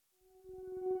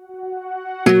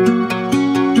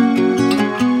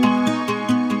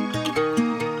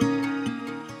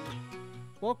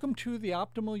Welcome to the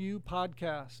Optimal You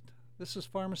podcast. This is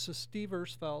Pharmacist Steve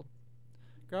Irsfeld.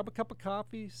 Grab a cup of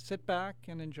coffee, sit back,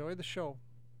 and enjoy the show.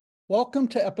 Welcome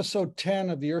to episode 10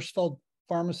 of the Irsfeld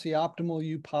Pharmacy Optimal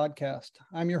You podcast.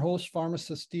 I'm your host,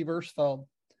 Pharmacist Steve Irsfeld.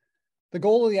 The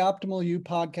goal of the Optimal You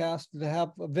podcast is to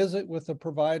have a visit with a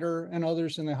provider and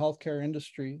others in the healthcare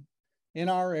industry in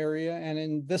our area, and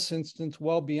in this instance,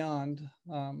 well beyond.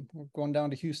 We're going down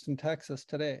to Houston, Texas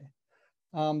today.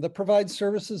 That provides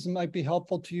services that might be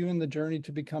helpful to you in the journey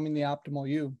to becoming the optimal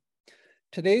you.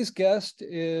 Today's guest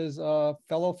is a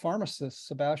fellow pharmacist,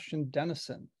 Sebastian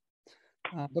Denison.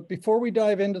 But before we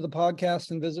dive into the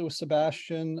podcast and visit with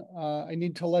Sebastian, I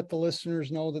need to let the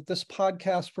listeners know that this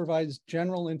podcast provides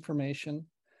general information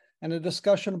and a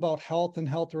discussion about health and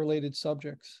health-related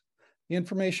subjects. The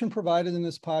information provided in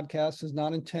this podcast is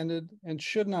not intended and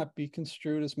should not be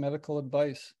construed as medical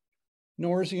advice,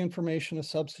 nor is the information a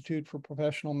substitute for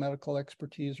professional medical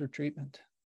expertise or treatment.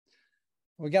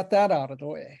 We got that out of the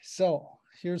way. So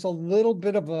here's a little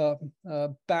bit of a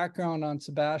background on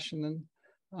Sebastian.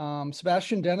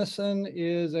 Sebastian Denison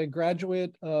is a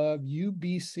graduate of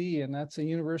UBC, and that's the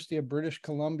University of British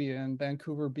Columbia in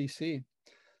Vancouver, BC.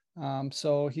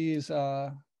 So he's,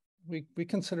 we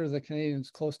consider the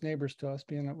Canadians close neighbors to us,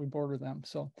 being that we border them.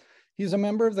 So he's a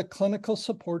member of the clinical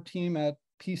support team at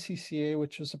PCCA,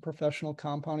 which is the Professional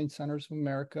Compounding Centers of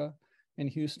America in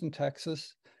Houston,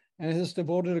 Texas, and has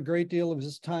devoted a great deal of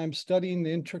his time studying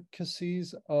the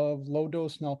intricacies of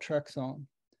low-dose naltrexone,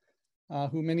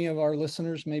 who many of our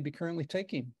listeners may be currently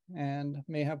taking and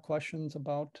may have questions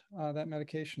about that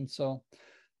medication. So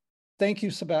thank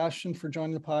you, Sebastian, for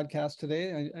joining the podcast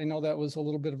today. I know that was a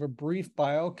little bit of a brief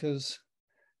bio because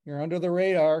you're under the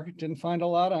radar, didn't find a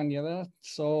lot on you.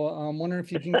 So I'm wondering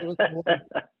if you can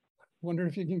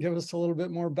give us a little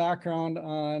bit more background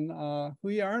on who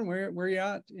you are and where you're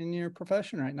at in your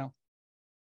profession right now.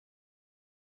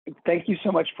 Thank you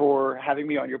so much for having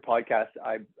me on your podcast.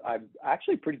 I'm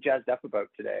actually pretty jazzed up about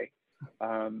today.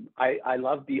 I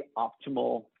love the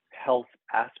optimal health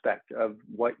aspect of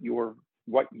what your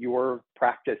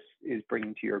practice is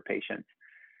bringing to your patients.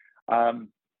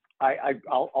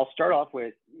 I'll start off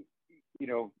with,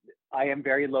 I am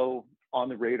very low on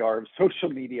the radar of social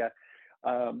media.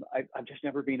 I've just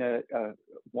never been a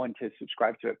one to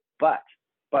subscribe to it, but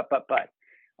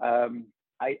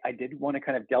I did want to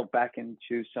kind of delve back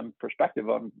into some perspective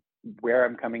on where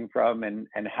I'm coming from and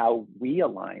how we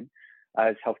align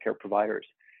as healthcare providers.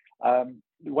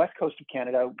 The West Coast of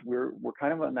Canada, we're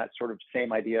kind of on that sort of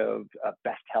same idea of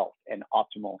best health and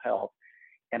optimal health.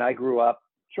 And I grew up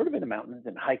sort of in the mountains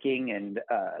and hiking and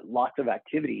lots of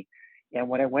activity. And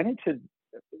when I went into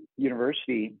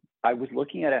university, I was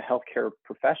looking at a healthcare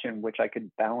profession, which I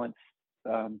could balance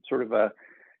sort of a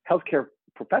healthcare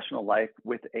professional life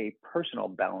with a personal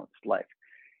balanced life.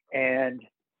 And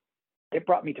it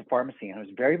brought me to pharmacy. And I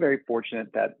was very, very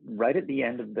fortunate that right at the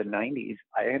end of the 90s,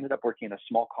 I ended up working in a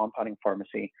small compounding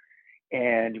pharmacy.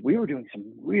 And we were doing some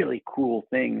really cool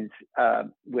things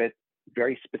with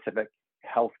very specific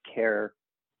healthcare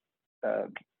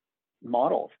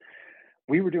models.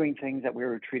 We were doing things that we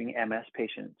were treating MS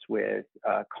patients with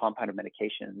compounded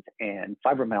medications and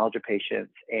fibromyalgia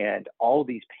patients and all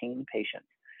these pain patients.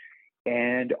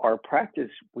 And our practice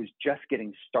was just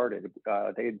getting started.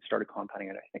 They had started compounding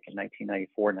it, I think, in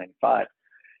 1994, 95.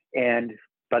 And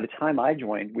by the time I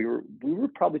joined, we were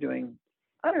probably doing,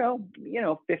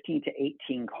 15 to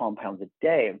 18 compounds a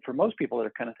day. And for most people that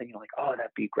are kind of thinking like, oh,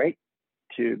 that'd be great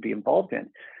to be involved in.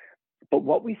 But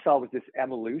what we saw was this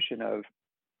evolution of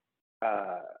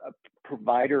a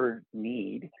provider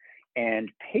need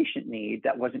and patient need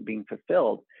that wasn't being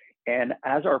fulfilled. And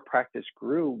as our practice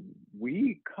grew,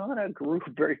 we kind of grew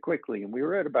very quickly. And we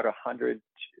were at about 100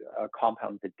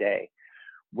 compounds a day,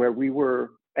 where we were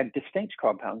at distinct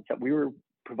compounds that we were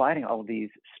providing all of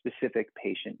these specific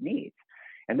patient needs.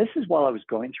 And this is while I was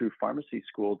going through pharmacy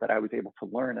school that I was able to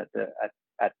learn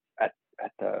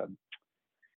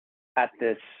at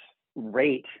this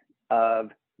rate of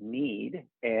need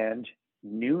and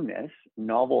newness,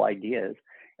 novel ideas,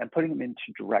 and putting them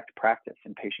into direct practice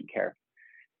in patient care.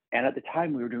 And at the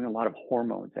time, we were doing a lot of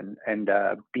hormones and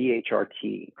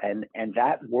BHRT, and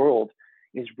that world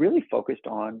is really focused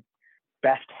on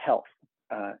best health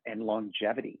and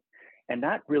longevity. And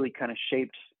that really kind of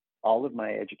shaped all of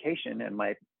my education and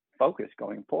my focus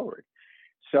going forward.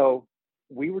 So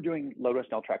we were doing low-dose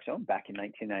naltrexone back in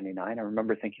 1999. I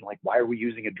remember thinking, like, why are we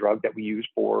using a drug that we use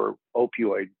for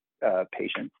opioid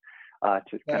patients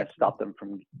to kind of stop them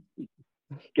from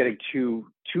getting too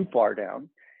far down?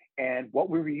 and what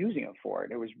we were using it for.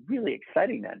 And it was really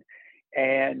exciting then.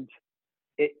 And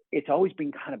it's always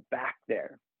been kind of back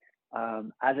there.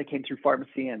 As I came through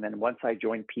pharmacy, and then once I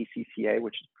joined PCCA,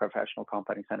 which is Professional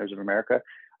Compounding Centers of America,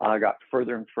 I got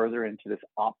further and further into this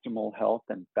optimal health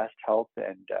and best health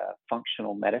and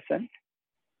functional medicine.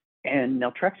 And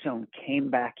naltrexone came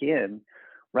back in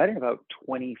right in about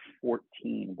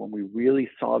 2014, when we really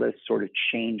saw this sort of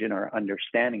change in our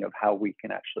understanding of how we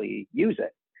can actually use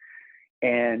it.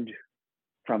 And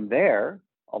from there,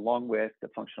 along with the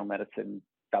functional medicine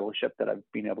fellowship that I've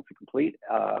been able to complete,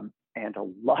 and a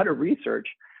lot of research,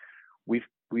 we've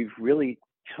really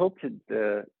tilted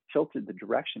the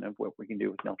direction of what we can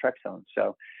do with naltrexone.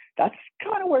 So that's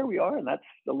kind of where we are, and that's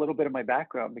a little bit of my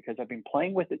background, because I've been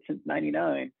playing with it since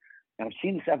 '99, and I've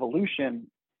seen this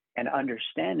evolution and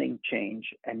understanding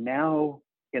change. And now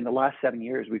in the last 7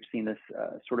 years, we've seen this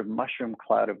sort of mushroom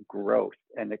cloud of growth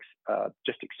and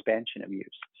just expansion of use.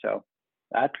 So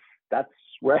that's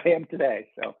where I am today.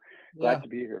 So glad to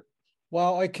be here.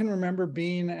 Well, I can remember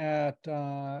being at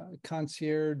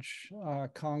Concierge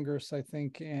Congress, I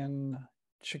think, in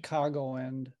Chicago,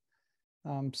 and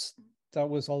that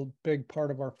was a big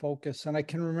part of our focus. And I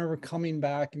can remember coming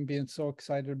back and being so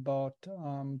excited about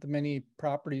the many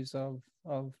properties of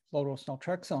low dose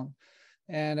naltrexone.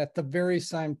 And at the very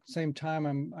same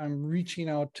time, I'm reaching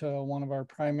out to one of our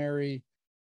primary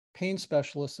pain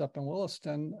specialists up in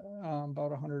Williston, about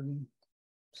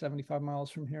 175 miles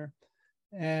from here.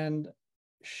 And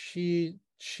she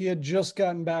had just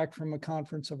gotten back from a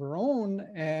conference of her own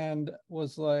and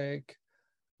was like,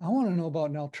 I want to know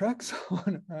about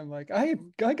naltrexone. I'm like, I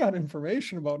got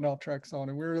information about naltrexone,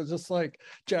 and we were just like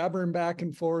jabbering back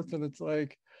and forth. And it's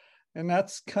like, and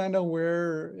that's kind of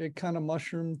where it kind of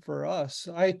mushroomed for us.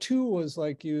 I too was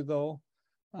like you, though,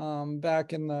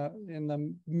 back in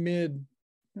the mid,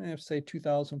 say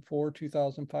 2004,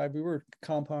 2005, we were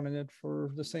compounding it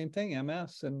for the same thing,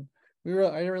 MS, and I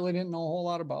really didn't know a whole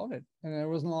lot about it, and there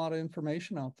wasn't a lot of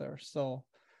information out there. So,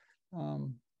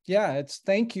 yeah,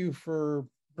 thank you for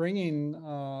bringing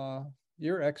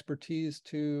your expertise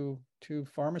to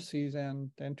pharmacies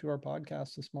and to our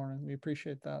podcast this morning. We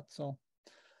appreciate that. So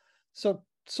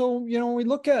we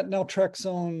look at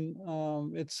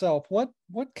naltrexone itself. What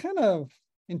kind of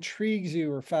intrigues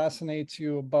you or fascinates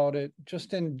you about it,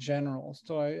 just in general?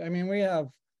 So I mean, we have,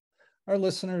 our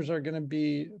listeners are going to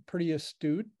be pretty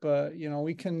astute, but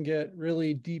we can get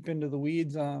really deep into the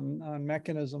weeds on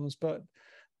mechanisms. But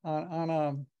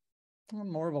on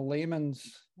more of a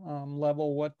layman's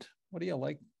level, what do you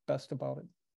like best about it?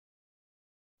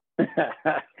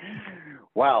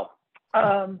 Wow.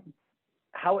 How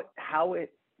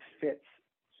it fits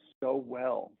so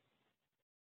well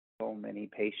so many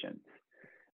patients.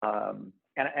 And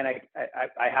I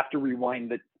have to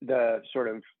rewind the sort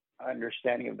of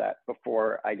understanding of that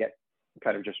before I get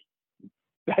kind of just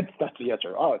that's the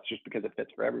answer. Oh, it's just because it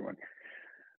fits for everyone.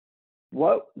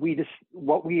 What we have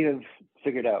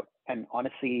figured out, and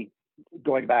honestly,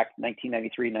 going back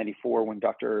 1993, 94, when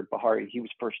Dr. Bahari, he was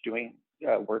first doing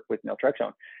work with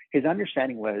naltrexone, his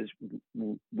understanding was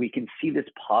we can see this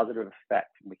positive effect.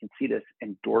 We can see this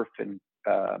endorphin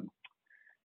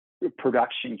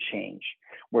production change,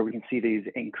 where we can see these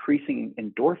increasing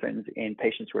endorphins in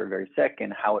patients who are very sick,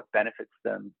 and how it benefits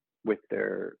them with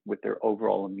their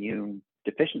overall immune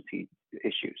deficiency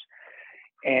issues.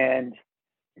 And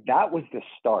that was the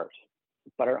start,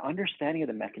 but our understanding of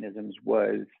the mechanisms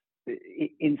was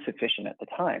insufficient at the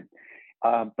time.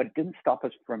 But it didn't stop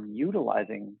us from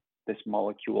utilizing this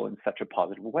molecule in such a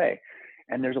positive way.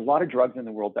 And there's a lot of drugs in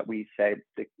the world that we say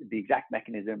the exact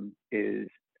mechanism is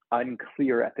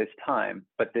unclear at this time,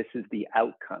 but this is the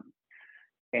outcome.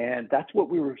 And that's what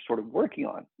we were sort of working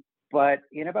on. But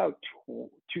in about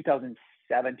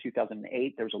 2007,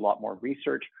 2008, there was a lot more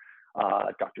research.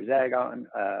 Dr. Zagon,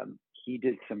 he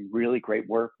did some really great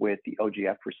work with the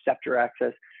OGF receptor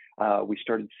axis. We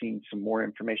started seeing some more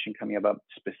information coming about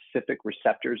specific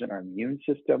receptors in our immune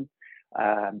system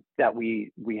that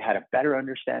we had a better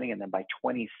understanding. And then by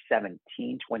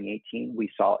 2017, 2018, we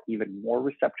saw even more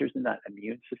receptors in that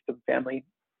immune system family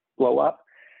blow up.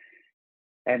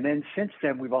 And then since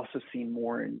then, we've also seen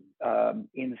more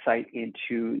insight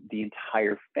into the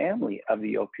entire family of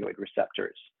the opioid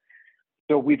receptors.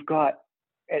 So we've got,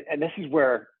 and this is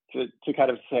where to kind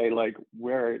of say like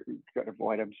where kind of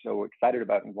what I'm so excited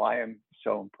about and why I'm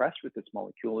so impressed with this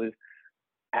molecule is,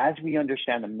 as we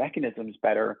understand the mechanisms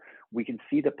better, we can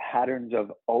see the patterns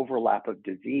of overlap of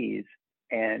disease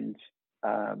and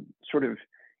sort of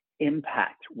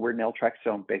impact where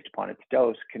naltrexone, based upon its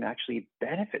dose, can actually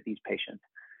benefit these patients.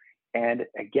 And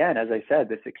again, as I said,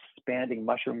 this expanding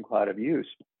mushroom cloud of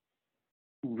use,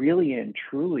 really and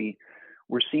truly,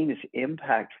 we're seeing this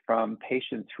impact from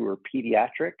patients who are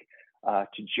pediatric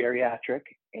to geriatric,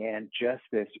 and just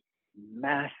this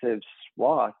massive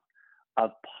swath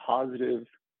of positive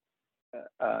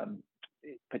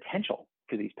potential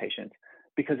for these patients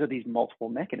because of these multiple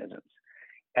mechanisms.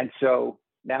 And so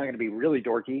now I'm going to be really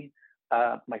dorky.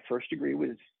 My first degree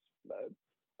was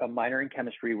a minor in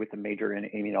chemistry with a major in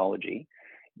immunology.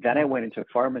 Then I went into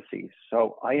pharmacy.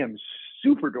 So I am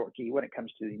super dorky when it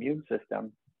comes to the immune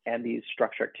system and these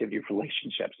structure activity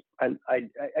relationships. I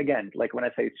again, like when I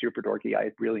say super dorky,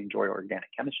 I really enjoy organic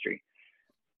chemistry.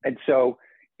 And so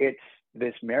it's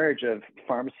this marriage of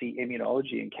pharmacy,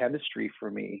 immunology, and chemistry for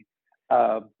me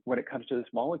when it comes to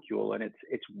this molecule. And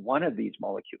it's one of these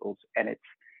molecules, and it's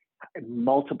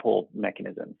multiple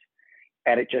mechanisms.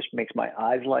 And it just makes my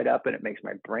eyes light up, and it makes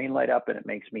my brain light up, and it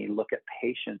makes me look at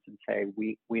patients and say,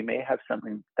 we may have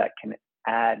something that can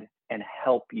add and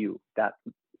help you that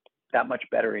much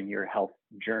better in your health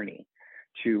journey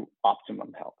to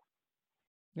optimum health.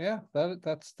 Yeah,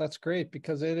 that's great,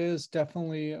 because it is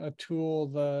definitely a tool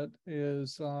that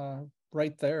is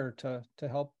right there to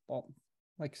help all,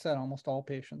 like I said, almost all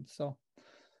patients. So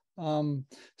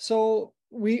so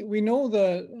we know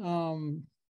that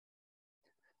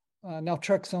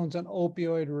naltrexone's an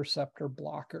opioid receptor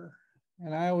blocker.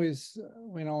 And I always,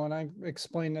 when I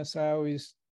explain this, I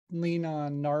always lean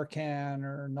on Narcan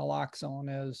or naloxone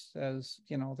as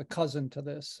the cousin to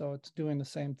this. So it's doing the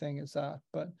same thing as that.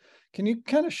 But can you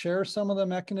kind of share some of the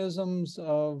mechanisms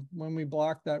of when we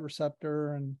block that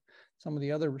receptor and some of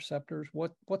the other receptors?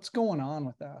 What's going on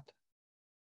with that?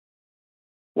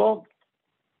 Well,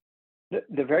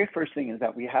 the very first thing is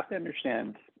that we have to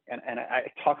understand, and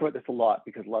I talk about this a lot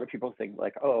because a lot of people think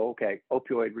like, oh, okay,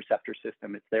 opioid receptor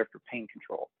system, it's there for pain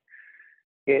control.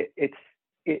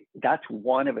 That's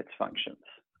one of its functions.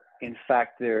 In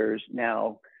fact, there's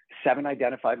now 7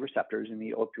 identified receptors in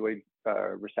the opioid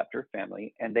receptor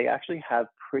family, and they actually have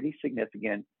pretty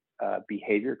significant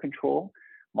behavior control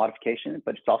modification,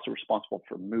 but it's also responsible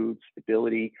for mood,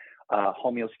 stability,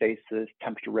 homeostasis,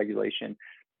 temperature regulation.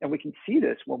 And we can see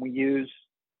this when we use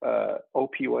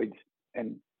opioids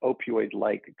and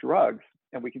opioid-like drugs,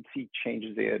 and we can see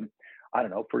changes in, I don't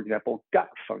know, for example, gut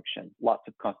function, lots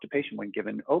of constipation when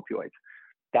given opioids.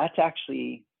 That's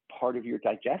actually part of your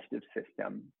digestive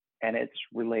system, and it's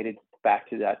related back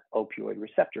to that opioid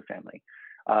receptor family.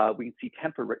 We can see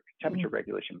temperature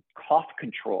regulation, cough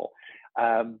control.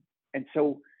 And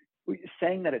so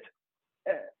saying that it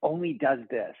only does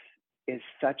this is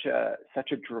such a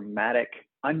dramatic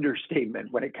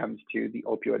understatement when it comes to the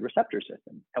opioid receptor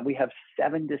system. And we have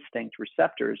 7 distinct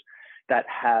receptors that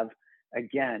have,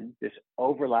 again, this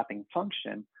overlapping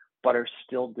function, but are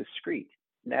still discrete.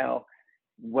 Now,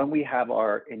 when we have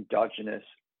our endogenous,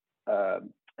 and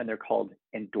they're called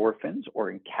endorphins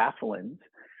or enkephalins,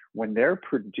 when they're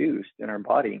produced in our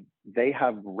body, they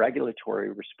have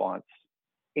regulatory response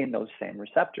in those same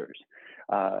receptors.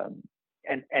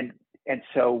 And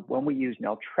so when we use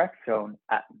naltrexone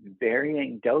at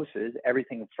varying doses,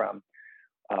 everything from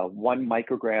 1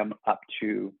 microgram up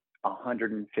to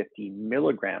 150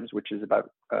 milligrams, which is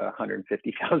about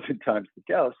 150,000 times the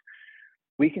dose,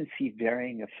 we can see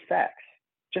varying effects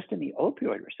just in the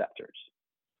opioid receptors.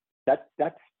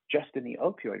 That's just in the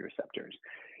opioid receptors.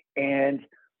 And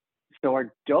so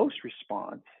our dose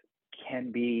response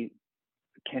can be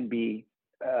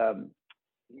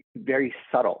very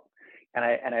subtle.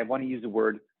 And I want to use the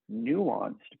word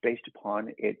nuanced based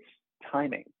upon its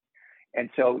timing. And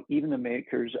so even the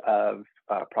makers of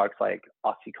products like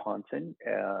OxyContin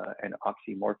and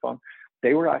oxymorphone,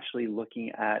 they were actually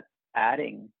looking at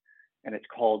adding, and it's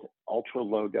called ultra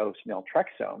low dose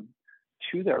naltrexone,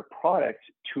 to their products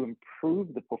to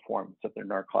improve the performance of their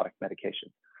narcotic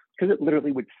medications, because it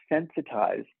literally would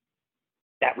sensitize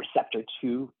that receptor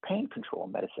to pain control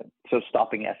medicine. So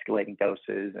stopping escalating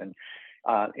doses and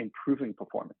improving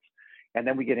performance. And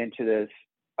then we get into this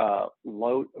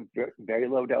very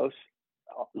low dose,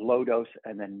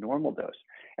 and then normal dose.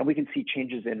 And we can see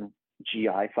changes in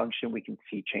GI function. We can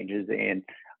see changes in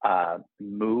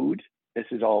mood. This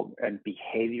is all and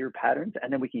behavior patterns.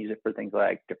 And then we can use it for things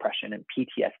like depression and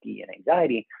PTSD and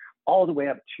anxiety, all the way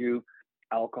up to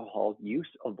alcohol use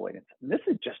avoidance. And this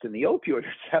is just in the opioid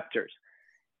receptors.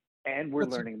 And we're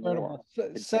learning more.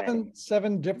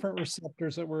 Seven different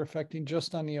receptors that we're affecting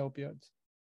just on the opioids.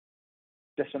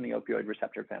 Just on the opioid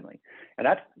receptor family. And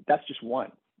that's just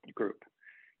one group.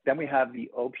 Then we have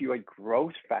the opioid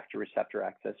growth factor receptor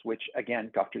axis, which again,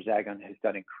 Dr. Zagon has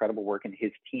done incredible work, and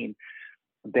his team.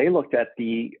 They looked at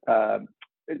the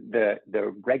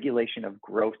regulation of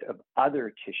growth of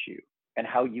other tissue and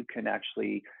how you can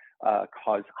actually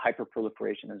cause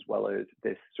hyperproliferation as well as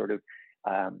this sort of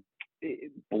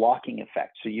blocking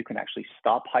effect. So you can actually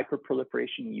stop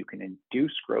hyperproliferation, you can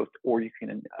induce growth, or you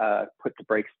can put the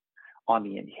brakes on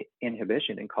the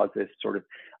inhibition and cause this sort of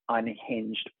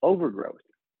unhinged overgrowth.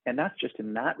 And that's just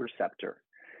in that receptor.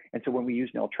 And so when we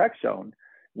use naltrexone,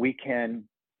 we can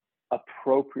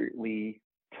appropriately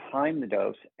time the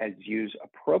dose and use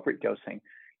appropriate dosing.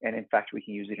 And in fact, we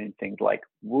can use it in things like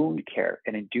wound care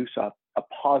and induce a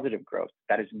positive growth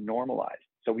that is normalized.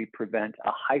 So we prevent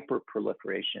a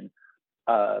hyperproliferation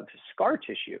of scar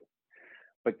tissue.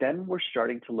 But then we're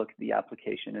starting to look at the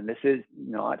application. And this is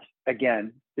not,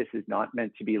 again, this is not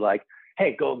meant to be like,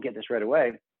 hey, go and get this right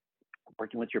away.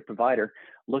 Working with your provider,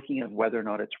 looking at whether or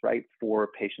not it's right for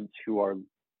patients who are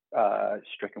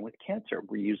stricken with cancer.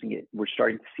 We're using it. We're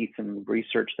starting to see some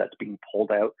research that's being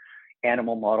pulled out,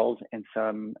 animal models and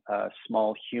some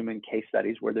small human case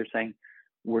studies where they're saying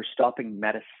we're stopping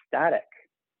metastatic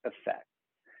effect.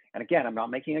 And again, I'm not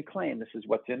making a claim. This is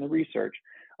what's in the research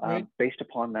Right. based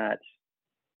upon that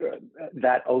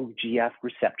OGF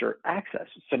receptor access.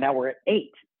 So now we're at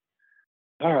 8.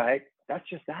 All right, that's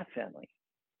just that family.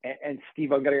 And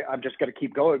Steve, I'm just gonna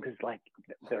keep going because like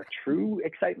the true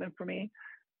excitement for me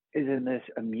is in this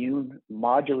immune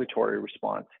modulatory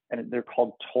response, and they're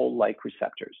called toll-like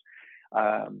receptors.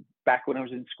 Back when I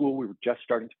was in school, we were just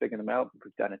starting to figure them out.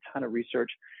 We've done a ton of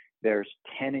research. There's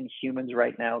 10 in humans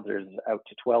right now. There's out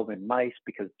to 12 in mice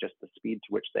because just the speed to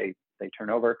which they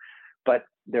turn over. But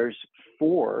there's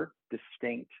 4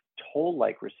 distinct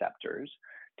toll-like receptors,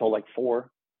 toll-like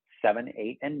 4, 7,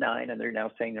 8, and 9, and they're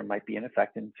now saying there might be an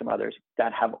effect in some others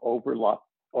that have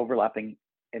overlapping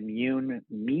immune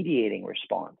mediating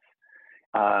response.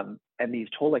 And these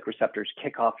toll-like receptors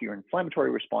kick off your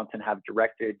inflammatory response and have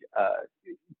directed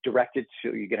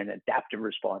so you get an adaptive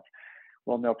response.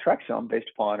 Well, naltrexone,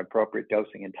 based upon appropriate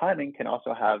dosing and timing, can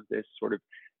also have this sort of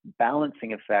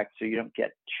balancing effect, so you don't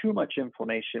get too much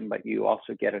inflammation, but you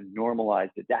also get a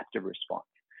normalized adaptive response.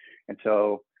 And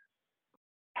so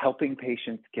helping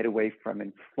patients get away from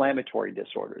inflammatory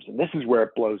disorders. And this is where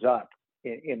it blows up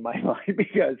in my mind,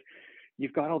 because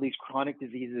you've got all these chronic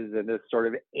diseases and this sort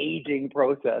of aging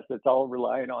process that's all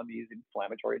relying on these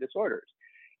inflammatory disorders.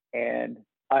 And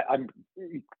I'm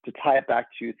to tie it back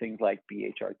to things like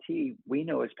BHRT, we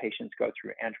know as patients go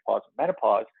through andropause and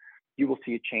menopause, you will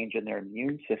see a change in their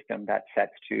immune system that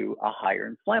sets to a higher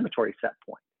inflammatory set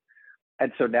point.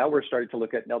 And so now we're starting to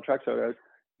look at naltrexone as,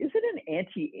 is it an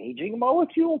anti-aging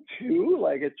molecule too?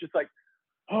 Like, it's just like,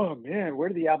 oh man, where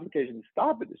do the applications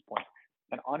stop at this point?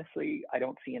 And honestly, I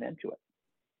don't see an end to it.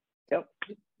 Yep.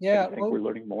 Yeah. I think we're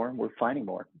learning more and we're finding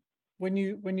more. When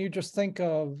you just think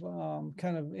of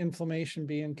kind of inflammation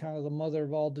being kind of the mother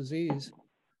of all disease,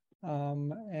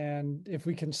 and if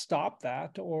we can stop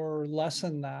that or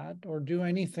lessen that or do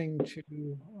anything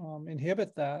to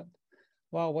inhibit that,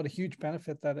 wow, what a huge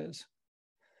benefit that is.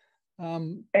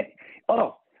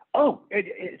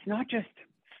 It's not just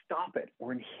stop it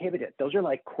or inhibit it. Those are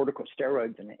like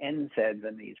corticosteroids and NSAIDs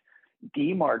and these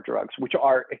DMARD drugs, which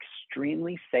are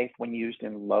extremely safe when used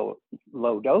in low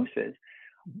doses.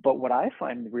 But what I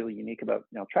find really unique about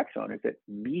naltrexone is it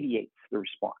mediates the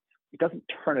response. It doesn't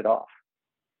turn it off.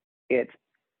 It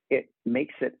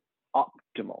makes it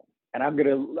optimal. And I'm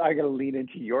gonna lean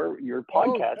into your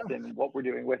podcast and what we're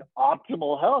doing with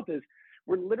optimal health is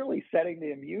we're literally setting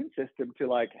the immune system to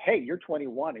like, hey, you're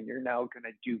 21 and you're now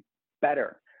gonna do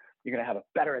better. You're gonna have a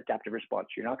better adaptive response.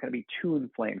 You're not gonna be too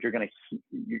inflamed. You're gonna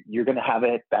have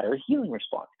a better healing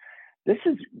response. This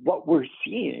is what we're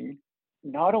seeing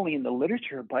not only in the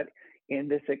literature, but in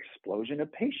this explosion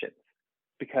of patients,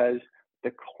 because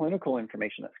the clinical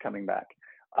information that's coming back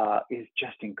is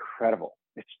just incredible.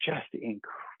 It's just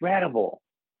incredible,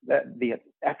 the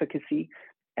efficacy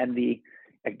and the,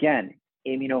 again,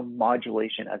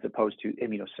 immunomodulation as opposed to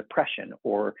immunosuppression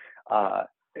or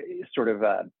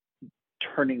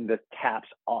turning the taps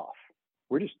off.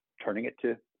 We're just turning it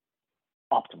to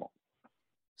optimal.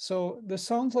 So this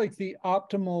sounds like the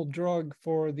optimal drug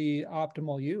for the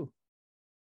optimal you.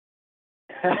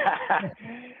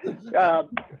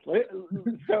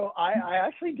 So I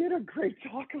actually did a great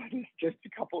talk on this just a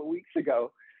couple of weeks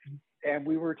ago, and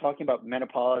we were talking about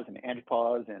menopause and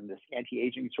andropause and this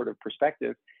anti-aging sort of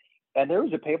perspective. And there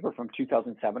was a paper from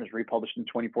 2007, it's republished in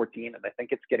 2014, and I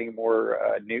think it's getting more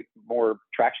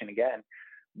traction again,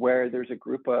 where there's a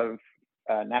group of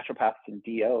naturopaths and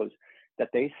DOs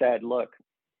that they said, look,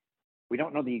 we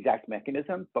don't know the exact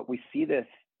mechanism, but we see this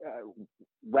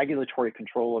regulatory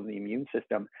control of the immune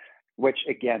system, which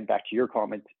again, back to your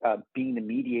comment, being the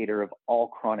mediator of all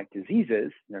chronic diseases,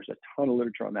 and there's a ton of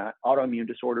literature on that, autoimmune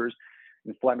disorders,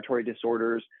 inflammatory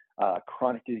disorders,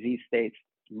 chronic disease states,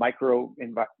 micro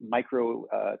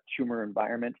tumor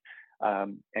environment,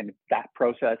 and that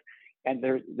process. And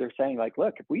they're saying, like,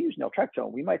 look, if we use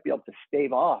naltrexone, we might be able to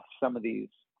stave off some of these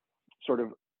sort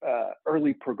of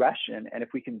early progression. And if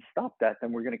we can stop that,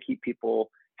 then we're going to keep people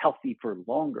healthy for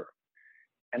longer.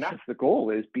 And that's the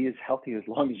goal, is be as healthy as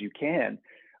long as you can,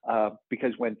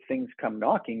 because when things come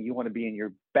knocking, you want to be in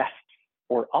your best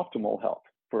or optimal health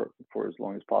for as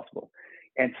long as possible.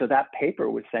 And so that paper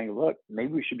was saying, look,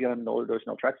 maybe we should be on low dose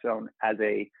naltrexone as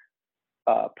a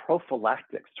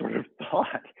prophylactic sort of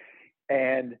thought.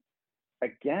 And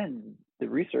again, the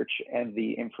research and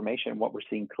the information, what we're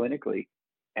seeing clinically,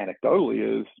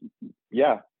 anecdotally, is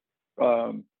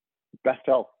best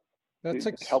health. That's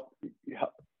help.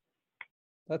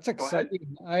 That's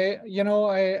exciting. I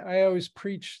always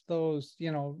preach those,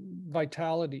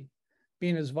 vitality,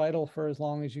 being as vital for as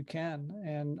long as you can.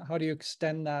 And how do you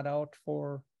extend that out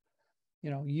for,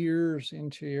 years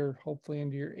hopefully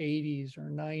into your 80s or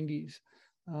 90s?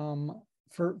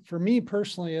 For me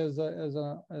personally, as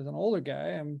an older guy,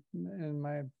 I'm in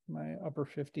my upper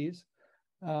 50s.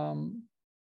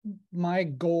 My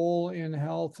goal in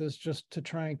health is just to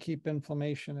try and keep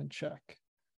inflammation in check.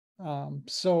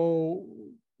 So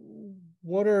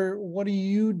what do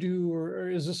you do, or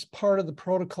is this part of the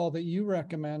protocol that you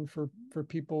recommend for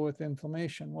people with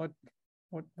inflammation? What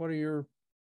are your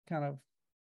kind of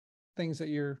things that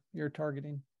you're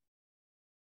targeting?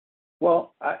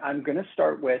 Well, I'm going to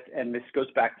start with, and this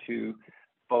goes back to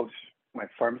both my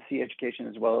pharmacy education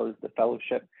as well as the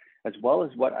fellowship, as well as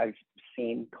what I've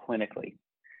seen clinically.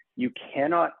 You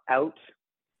cannot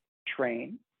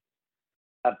out-train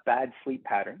a bad sleep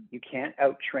pattern. You can't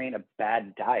out-train a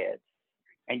bad diet,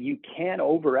 and you can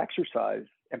over-exercise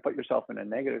and put yourself in a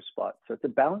negative spot. So it's a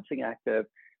balancing act of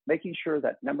making sure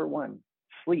that, number one,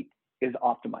 sleep is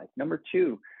optimized. Number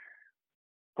two,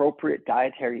 appropriate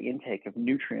dietary intake of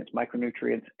nutrients,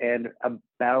 micronutrients, and a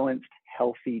balanced,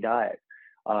 healthy diet.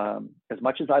 As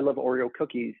much as I love Oreo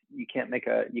cookies, you can't make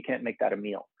that a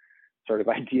meal, sort of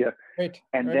idea. Right.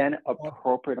 And then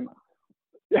appropriate amount.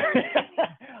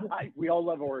 We all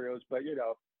love Oreos, but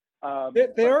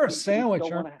they are a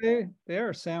sandwich, aren't they? They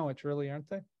are a sandwich, really, aren't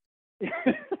they?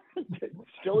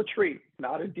 Still a treat,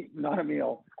 not a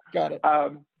meal. Got it.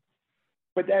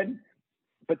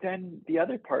 But then the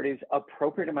other part is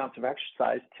appropriate amounts of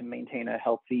exercise to maintain a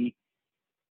healthy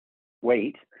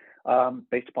weight,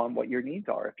 based upon what your needs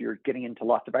are. If you're getting into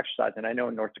lots of exercise, and I know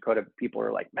in North Dakota, people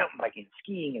are like mountain biking,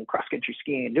 skiing, and cross-country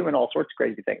skiing, and doing all sorts of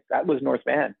crazy things. That was North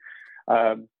Van.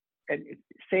 And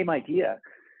same idea,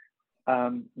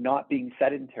 not being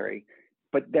sedentary.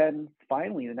 But then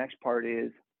finally, the next part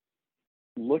is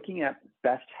looking at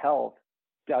best health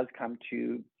does come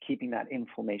to keeping that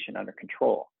inflammation under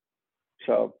control.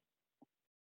 So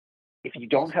if you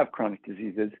don't have chronic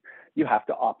diseases, you have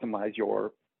to optimize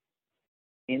your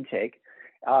intake.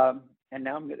 And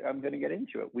now I'm going to get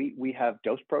into it. We have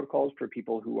dose protocols for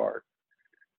people who are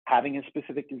having a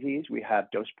specific disease. We have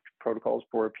dose protocols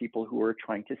for people who are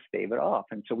trying to stave it off.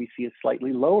 And so we see a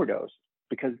slightly lower dose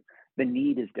because the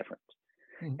need is different.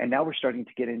 Mm-hmm. And now we're starting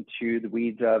to get into the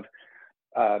weeds of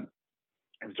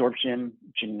absorption,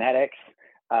 genetics,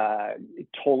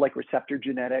 toll-like receptor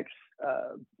genetics,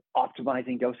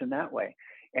 optimizing dose in that way.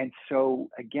 And so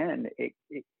again,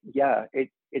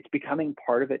 it's becoming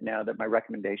part of it now that my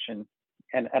recommendation,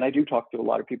 and I do talk to a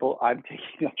lot of people. I'm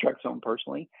taking naltrexone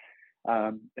personally,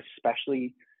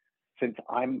 especially since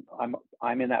I'm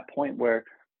in that point where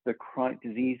the chronic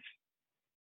disease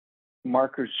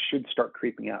markers should start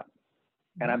creeping up.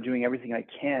 And I'm doing everything I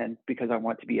can because I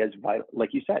want to be as vital,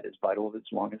 like you said, as vital as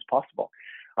long as possible.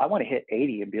 I want to hit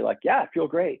 80 and be like, yeah, I feel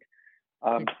great.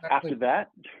 Exactly. After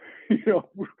that,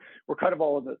 we're kind of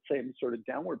all in the same sort of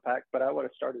downward pack, but I want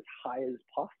to start as high as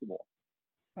possible.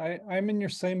 I'm in your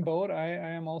same boat. I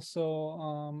am also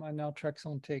a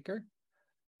naltrexone taker,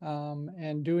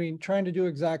 and trying to do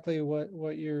exactly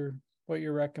what you're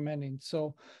recommending.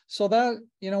 So that,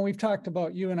 we've talked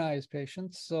about you and I as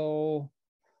patients. So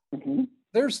mm-hmm.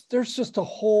 There's just a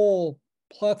whole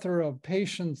plethora of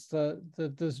patients that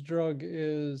this drug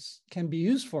can be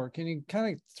used for. Can you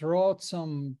kind of throw out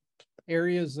some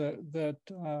areas that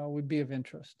would be of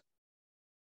interest?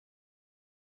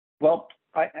 Well,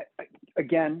 I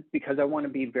again, because I want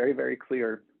to be very, very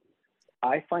clear,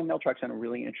 I find naltrexone a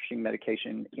really interesting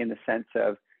medication in the sense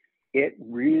of it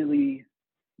really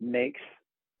makes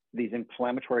these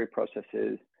inflammatory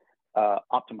processes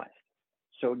optimized.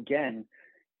 So again,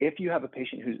 if you have a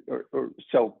patient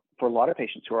so for a lot of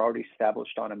patients who are already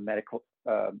established on a medical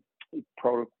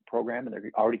program and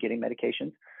they're already getting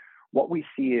medications, what we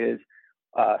see is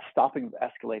stopping of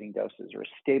escalating doses or a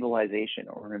stabilization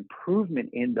or an improvement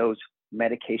in those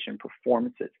medication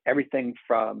performances, everything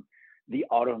from the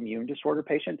autoimmune disorder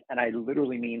patients, and I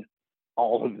literally mean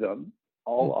all of them,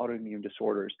 all autoimmune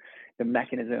disorders. The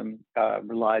mechanism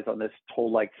relies on this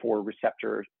toll-like 4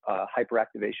 receptor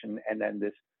hyperactivation, and then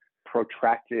this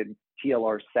protracted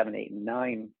TLR7, 8, and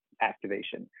 9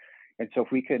 activation. And so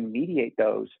if we can mediate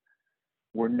those,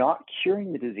 we're not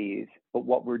curing the disease, but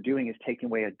what we're doing is taking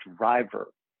away a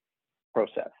driver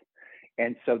process.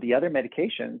 And so the other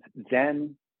medications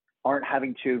then aren't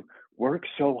having to work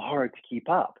so hard to keep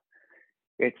up.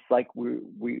 It's like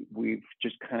we've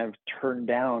just kind of turned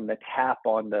down the tap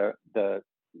on the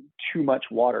too much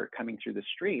water coming through the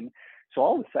stream. So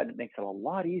all of a sudden it makes it a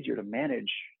lot easier to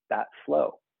manage that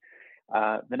flow.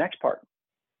 The next part,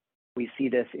 we see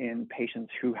this in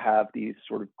patients who have these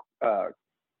sort of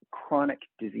chronic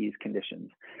disease conditions.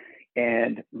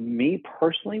 And me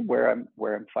personally, where I'm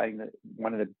finding that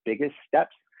one of the biggest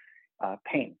steps,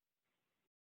 pain.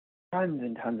 Tons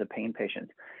and tons of pain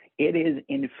patients. It is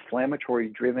inflammatory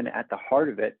driven at the heart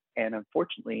of it. And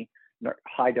unfortunately,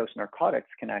 high dose narcotics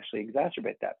can actually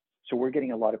exacerbate that. So we're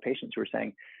getting a lot of patients who are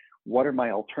saying, what are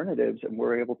my alternatives? And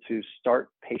we're able to start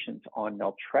patients on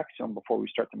naltrexone before we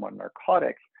start them on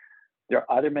narcotics. There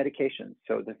are other medications.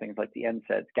 So the things like the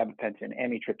NSAIDs, gabapentin,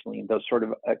 amitriptyline, those sort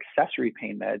of accessory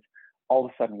pain meds all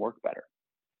of a sudden work better.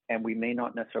 And we may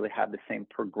not necessarily have the same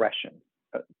progression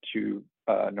to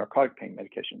narcotic pain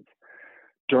medications.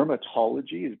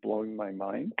 Dermatology is blowing my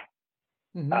mind.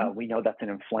 We know that's an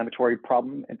inflammatory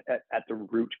problem at the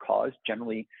root cause,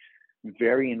 generally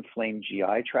very inflamed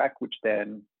GI tract, which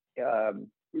then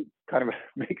kind of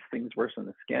makes things worse on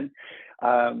the skin.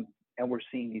 And we're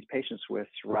seeing these patients with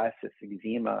psoriasis,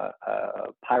 eczema,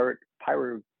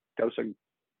 pyrodosa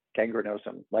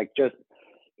gangrenosum, like just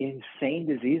insane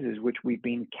diseases, which we've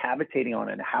been cavitating on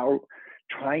and how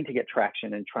trying to get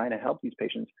traction and trying to help these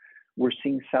patients. We're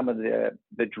seeing some of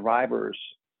the drivers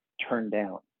turn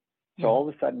down. So all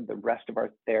of a sudden, the rest of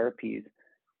our therapies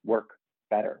work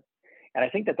better. And I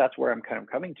think that that's where I'm kind of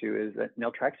coming to, is that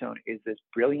naltrexone is this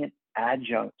brilliant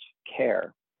adjunct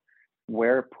care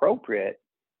where appropriate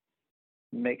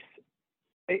makes,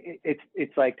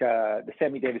 it's like the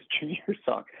Sammy Davis Jr.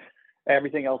 song.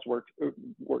 Everything else works,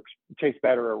 tastes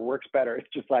better or works better. It's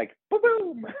just like,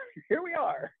 boom, here we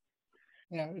are.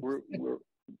 Yeah,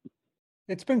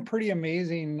 it's been pretty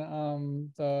amazing,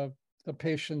 the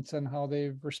patients and how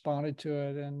they've responded to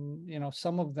it. And, you know,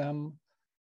 some of them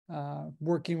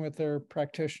working with their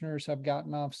practitioners have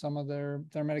gotten off some of their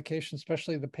medications,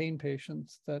 especially the pain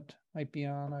patients that might be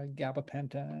on a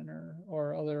gabapentin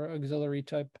or other auxiliary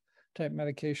type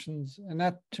medications. And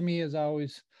that to me is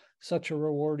always such a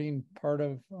rewarding part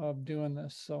of doing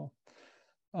this. So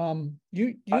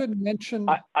you had mentioned,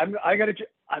 I've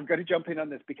got to jump in on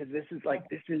this, because this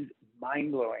is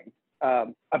mind blowing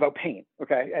about pain.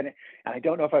 Okay. And I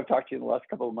don't know if I've talked to you in the last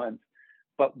couple of months,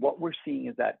 but what we're seeing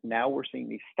is that now we're seeing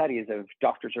these studies of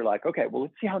doctors are like, okay, well,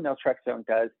 let's see how naltrexone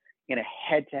does in a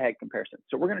head-to-head comparison.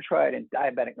 So we're going to try it in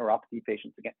diabetic neuropathy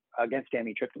patients against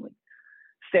amitriptyline.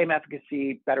 Same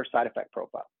efficacy, better side effect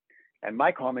profile. And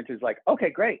my comment is like, okay,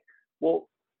 great. Well,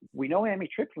 we know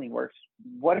amitriptyline works.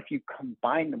 What if you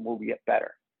combine them? Will we get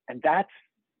better? And that's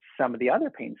some of the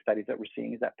other pain studies that we're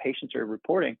seeing, is that patients are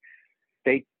reporting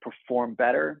they perform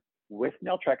better with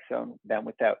naltrexone than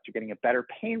without. You're getting a better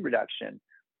pain reduction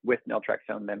with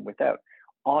naltrexone than without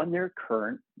on their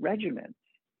current regimen.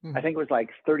 I think it was like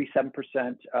 37%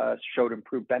 showed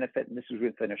improved benefit, and this was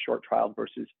within a short trial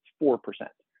versus 4%.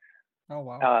 Oh,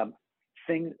 wow.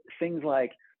 Things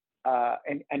like,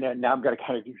 and now I'm going to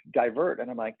kind of divert, and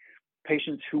I'm like,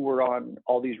 patients who were on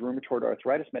all these rheumatoid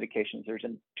arthritis medications, there's a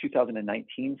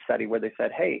 2019 study where they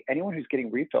said, hey, anyone who's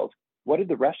getting refills, what did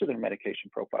the rest of their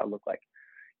medication profile look like?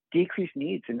 Decreased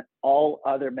needs in all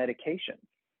other medications.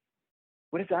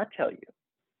 What does that tell you?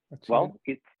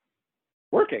 It's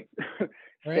working.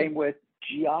 Right. Same with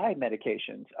GI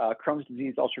medications, Crohn's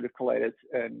disease, ulcerative colitis,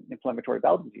 and inflammatory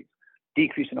bowel disease.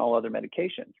 Decrease in all other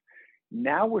medications.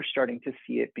 Now we're starting to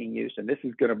see it being used, and this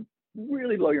is going to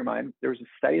really blow your mind. There was a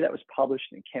study that was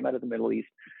published and came out of the Middle East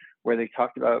where they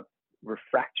talked about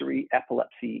refractory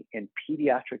epilepsy in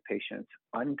pediatric patients,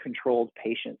 uncontrolled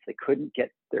patients. They couldn't get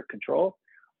their control.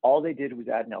 All they did was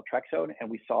add naltrexone, and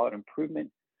we saw an improvement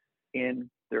in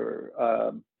their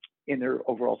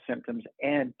overall symptoms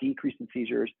and decrease in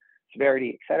seizures,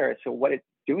 severity, et cetera. So what it's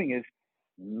doing is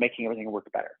making everything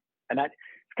work better. And that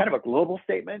it's kind of a global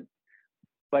statement,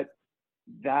 but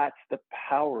that's the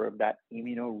power of that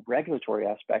immunoregulatory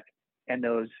aspect and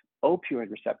those opioid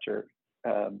receptor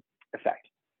effect.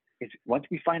 It's once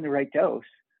we find the right dose,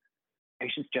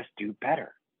 patients just do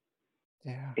better.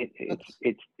 Yeah,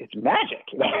 it's magic.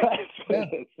 yeah,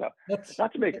 So, that's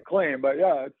not to make a claim, but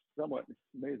yeah, it's somewhat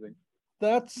amazing.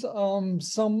 that's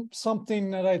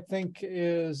something that I think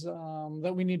is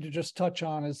that we need to just touch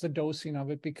on is the dosing of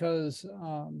it, because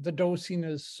the dosing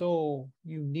is so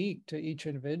unique to each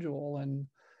individual, and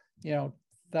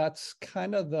that's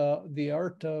kind of the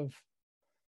art of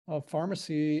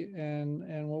pharmacy,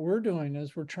 and what we're doing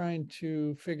is we're trying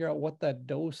to figure out what that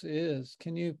dose is.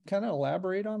 Can you kind of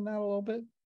elaborate on that a little bit?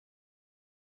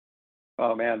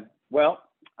 Oh man, well,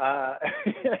 Yeah,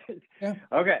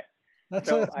 okay. that's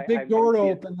So a big door to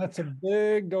open. That's a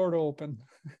big door to open.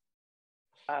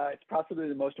 It's possibly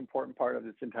the most important part of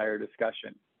this entire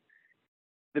discussion.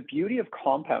 The beauty of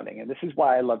compounding, and this is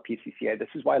why I love PCCA, this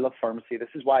is why I love pharmacy, this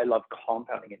is why I love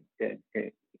compounding. This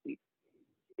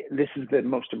is the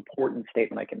most important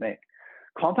statement I can make.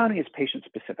 Compounding is patient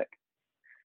specific.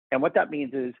 And what that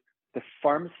means is the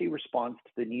pharmacy responds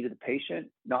to the need of the patient,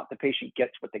 not the patient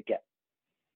gets what they get.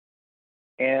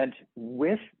 And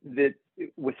with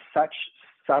such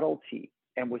subtlety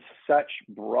and with such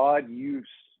broad use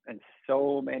and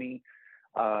so many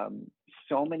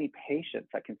patients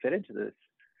that can fit into this,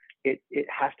 it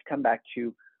has to come back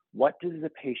to what does the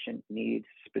patient need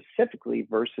specifically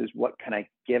versus what can I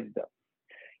give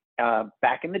them.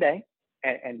 Back in the day,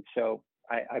 and so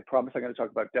I promise I'm going to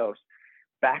talk about dose.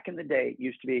 Back in the day, it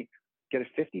used to be get a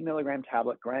 50 milligram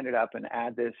tablet, grind it up, and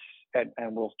add this,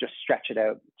 and we'll just stretch it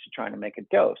out to trying to make a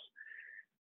dose.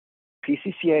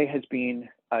 PCCA has been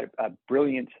a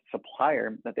brilliant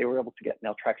supplier that they were able to get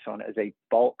naltrexone as a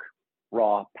bulk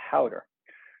raw powder.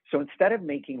 So instead of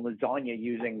making lasagna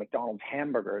using McDonald's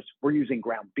hamburgers, we're using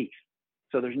ground beef.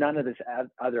 So there's none of this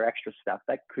other extra stuff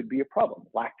that could be a problem.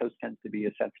 Lactose tends to be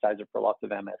a sensitizer for lots of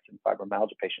MS and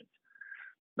fibromyalgia patients.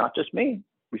 Not just me,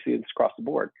 we see this across the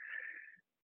board.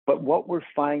 But what we're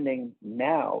finding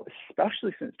now,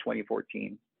 especially since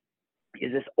 2014,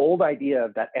 is this old idea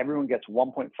that everyone gets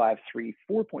 1.5, 3,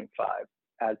 4.5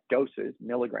 as doses,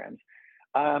 milligrams,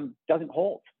 doesn't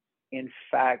hold. In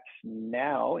fact,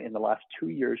 now in the last 2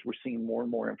 years, we're seeing more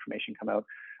and more information come out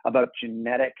about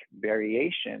genetic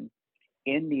variation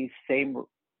in these same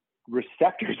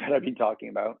receptors that I've been talking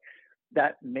about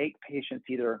that make patients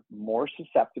either more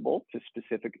susceptible to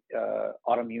specific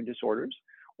autoimmune disorders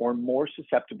or more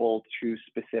susceptible to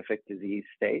specific disease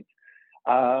states.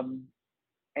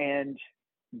 And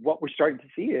what we're starting to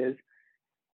see is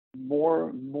more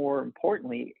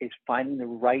importantly is finding the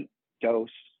right dose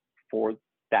for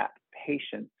that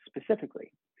patient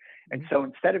specifically. And so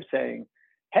instead of saying,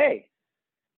 hey,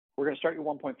 we're going to start you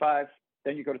 1.5,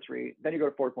 then you go to 3, then you go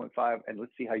to 4.5, and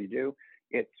let's see how you do.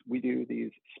 We do these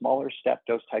smaller step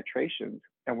dose titrations,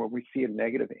 and where we see a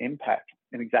negative impact,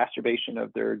 an exacerbation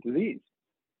of their disease.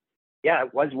 Yeah,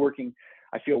 it was working.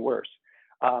 I feel worse.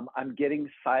 I'm getting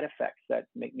side effects that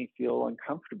make me feel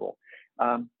uncomfortable.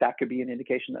 That could be an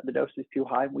indication that the dose is too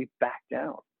high, and we back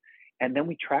down. And then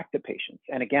we track the patients.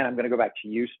 And again, I'm going to go back to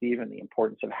you, Steve, and the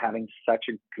importance of having such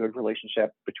a good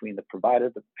relationship between the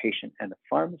provider, the patient, and the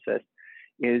pharmacist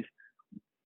is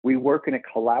we work in a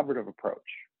collaborative approach,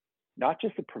 not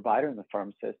just the provider and the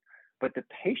pharmacist, but the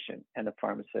patient and the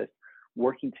pharmacist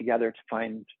working together to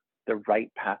find the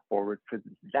right path forward for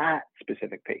that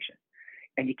specific patient.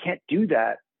 And you can't do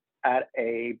that at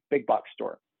a big box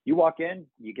store. You walk in,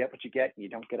 you get what you get, and you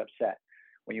don't get upset.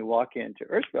 When you walk into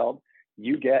Irsfeld,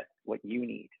 you get what you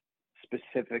need,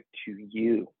 specific to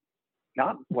you,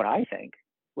 not what I think,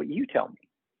 what you tell me.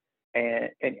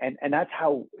 And that's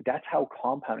how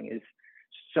compounding is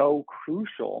so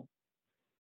crucial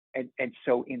and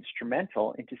so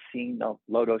instrumental into seeing the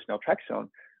low dose naltrexone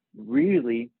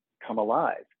really come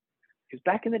alive. Because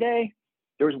back in the day,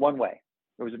 there was one way.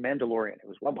 There was a Mandalorian. It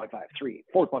was 1.5, 3,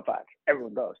 4.5.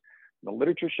 Everyone goes. The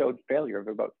literature showed failure of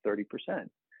about 30%.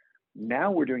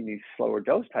 Now we're doing these slower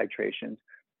dose titrations.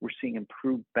 We're seeing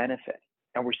improved benefit.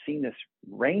 And we're seeing this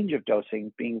range of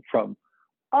dosing being from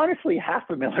honestly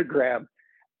 0.5 milligram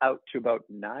out to about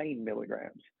 9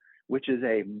 milligrams, which is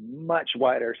a much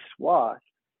wider swath,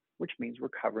 which means we're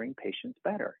covering patients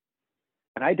better.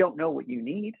 And I don't know what you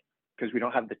need because we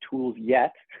don't have the tools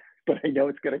yet, but I know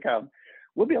it's going to come.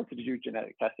 We'll be able to do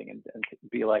genetic testing and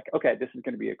be like, okay, this is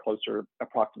going to be a closer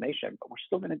approximation, but we're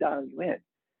still going to dial you in.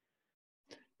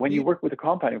 When you work with a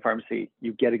compounding pharmacy,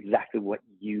 you get exactly what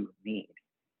you need.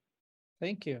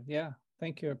 Thank you. Yeah,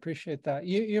 thank you. I appreciate that.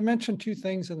 You mentioned two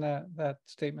things in that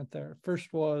statement there.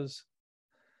 First was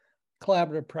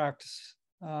collaborative practice.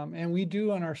 And we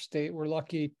do in our state, we're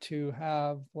lucky to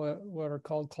have what are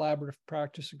called collaborative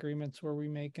practice agreements, where we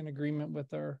make an agreement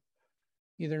with our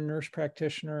either nurse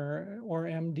practitioner or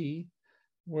MD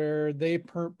where they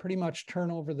pretty much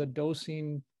turn over the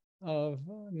dosing of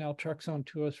naltrexone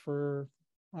to us for,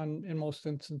 in most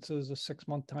instances, a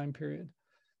 6-month time period,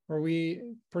 where we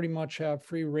pretty much have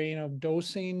free reign of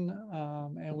dosing,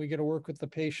 and we get to work with the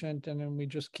patient, and then we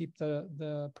just keep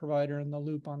the provider in the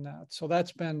loop on that. So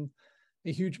that's been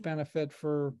a huge benefit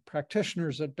for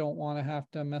practitioners that don't want to have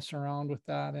to mess around with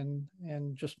that and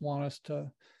just want us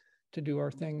to do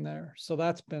our thing there. So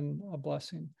that's been a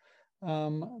blessing.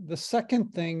 The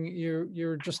second thing,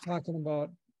 you're just talking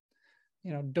about,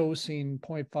 dosing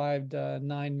 0.5 to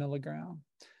 9 milligram.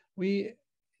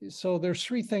 So there's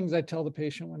 3 things I tell the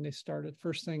patient when they start it.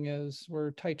 First thing is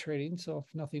we're titrating. So if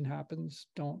nothing happens,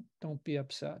 don't be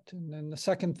upset. And then the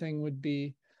second thing would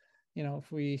be,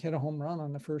 if we hit a home run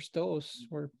on the first dose,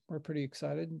 we're pretty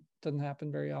excited. It doesn't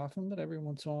happen very often, but every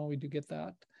once in a while we do get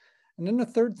that. And then the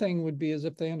third thing would be is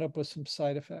if they end up with some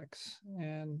side effects.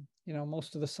 And,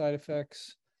 most of the side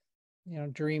effects,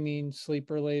 dreaming, sleep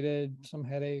related, some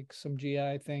headaches, some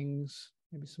GI things,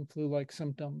 maybe some flu-like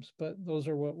symptoms, but those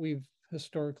are what we've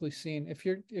historically seen. If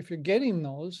you're getting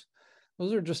those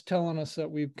are just telling us that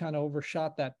we've kind of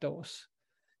overshot that dose.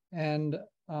 And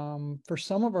for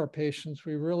some of our patients,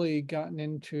 we've really gotten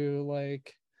into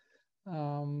like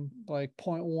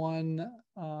 0.1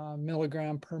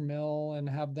 milligram per mil and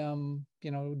have them,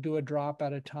 do a drop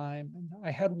at a time. And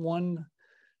I had one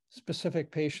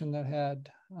specific patient that had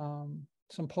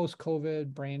some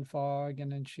post-COVID brain fog,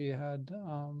 and then she had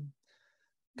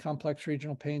complex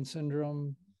regional pain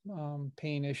syndrome,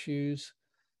 pain issues.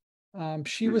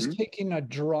 She was taking a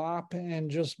drop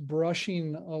and just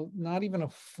brushing, not even a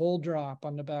full drop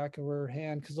on the back of her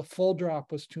hand, because the full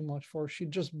drop was too much for her.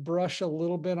 She'd just brush a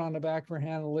little bit on the back of her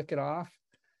hand and lick it off.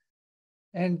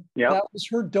 And that was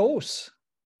her dose.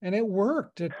 And it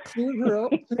worked. It cleared her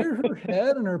up, cleared her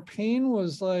head, and her pain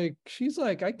was like, she's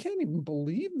like, I can't even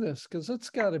believe this, because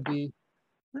it's got to be,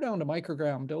 we're down to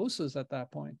microgram doses at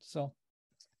that point. So,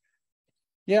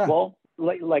 yeah. Well,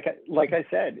 like I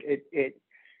said,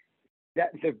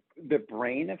 that the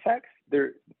brain effects,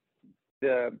 the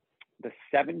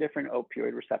 7 different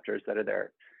opioid receptors that are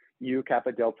there, U,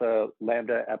 kappa, delta,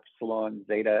 lambda, epsilon,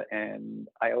 zeta, and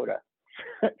iota.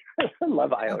 I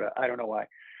love iota. I don't know why.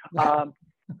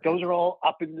 Those are all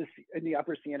up in the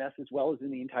upper CNS as well as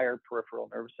in the entire peripheral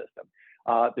nervous system.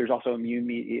 There's also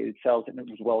immune-mediated cells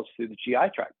as well as through the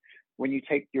GI tract. When you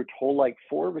take your toll-like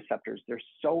 4 receptors, they're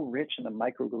so rich in the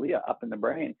microglia up in the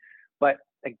brain. But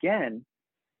again,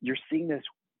 you're seeing this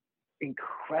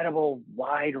incredible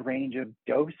wide range of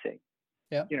dosing.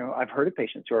 Yeah. I've heard of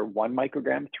patients who are 1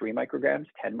 microgram, 3 micrograms,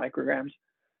 10 micrograms,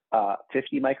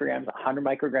 50 micrograms, 100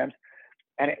 micrograms.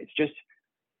 And it's just,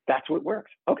 that's what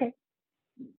works. Okay.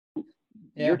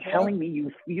 Yeah. You're telling me you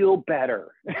feel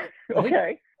better.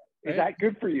 Okay. Is that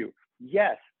good for you?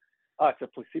 Yes. It's a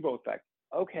placebo effect.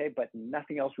 Okay. But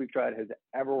nothing else we've tried has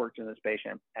ever worked in this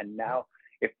patient. And now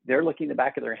if they're looking in the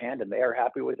back of their hand and they are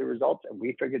happy with the results and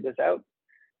we figured this out,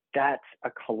 that's a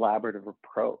collaborative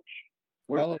approach.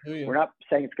 We're not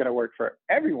saying it's going to work for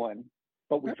everyone,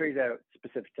 but we figured it out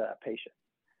specific to that patient.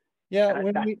 Yeah.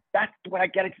 That's what I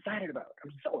get excited about.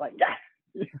 I'm so like, yeah.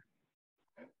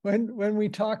 When we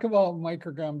talk about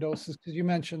microgram doses, because you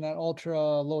mentioned that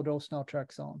ultra low dose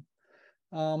naltrexone,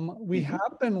 we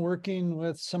have been working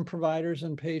with some providers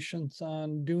and patients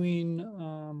on doing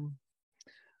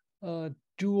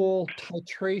dual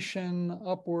titration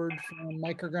upward from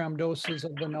microgram doses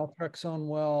of the naltrexone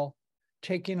while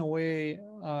taking away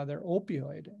their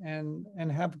opioid,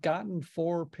 and have gotten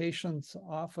 4 patients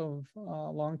off of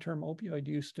long-term opioid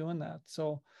use doing that.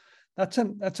 So that's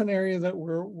an area that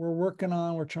we're working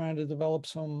on. We're trying to develop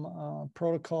some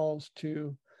protocols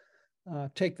to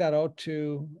take that out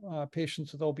to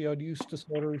patients with opioid use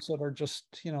disorders that are just,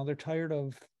 they're tired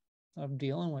of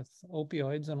dealing with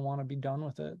opioids and want to be done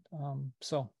with it.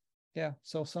 So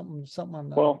something on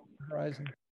the horizon.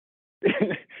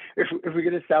 If we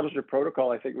could establish a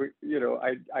protocol, I think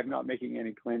I'm not making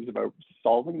any claims about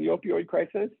solving the opioid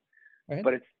crisis, right,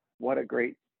 but it's what a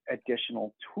great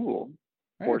additional tool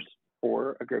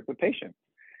for a group of patients.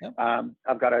 Yep.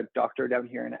 I've got a doctor down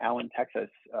here in Allen, Texas.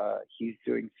 He's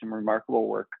doing some remarkable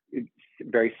work. It's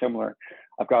very similar.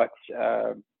 I've got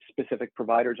specific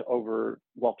providers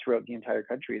throughout the entire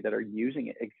country that are using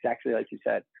it exactly like you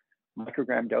said,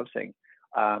 microgram dosing,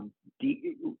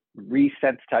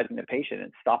 resensitizing the patient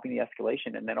and stopping the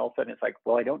escalation. And then all of a sudden it's like,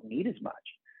 well, I don't need as much.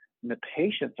 And the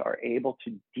patients are able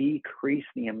to decrease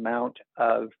the amount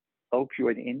of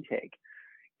opioid intake.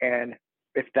 And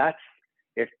if that's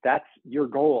your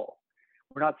goal,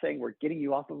 we're not saying we're getting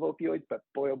you off of opioids, but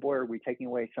boy, oh boy, are we taking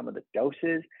away some of the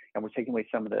doses, and we're taking away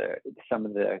some of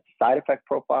the side effect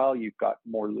profile. You've got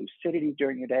more lucidity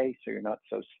during your day, so you're not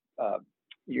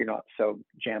so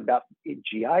jammed up in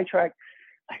GI tract.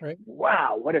 Like, Right.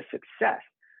 wow, what a success!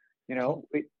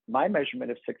 My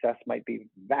measurement of success might be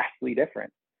vastly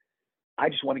different. I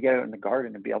just want to get out in the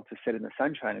garden and be able to sit in the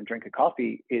sunshine and drink a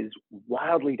coffee is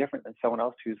wildly different than someone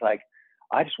else who's like,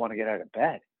 I just want to get out of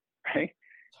bed, right?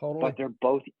 Totally. But they're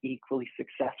both equally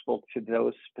successful to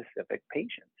those specific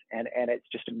patients. And it's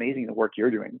just amazing the work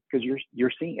you're doing, because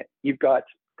you're seeing it. You've got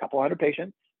a couple hundred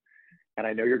patients, and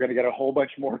I know you're going to get a whole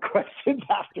bunch more questions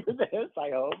after this,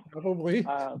 I hope. Probably.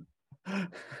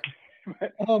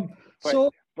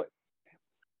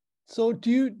 So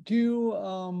do you,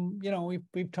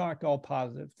 we've talked all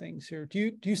positive things here.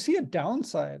 Do you see a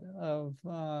downside of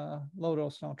low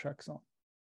dose naltrexone?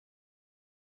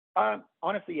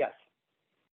 Honestly, yes.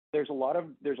 There's a lot of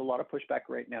pushback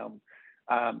right now.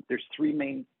 There's three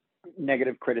main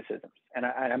negative criticisms, and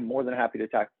I'm more than happy to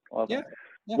tackle all of them.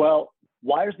 Yeah. Well,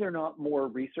 why is there not more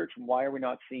research, and why are we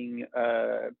not seeing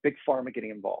big pharma getting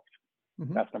involved?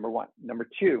 Mm-hmm. That's number one. Number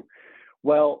two,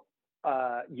 well,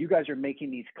 you guys are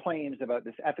making these claims about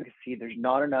this efficacy. There's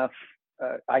not enough.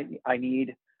 I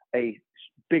need a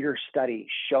bigger study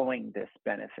showing this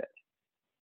benefit.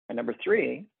 And number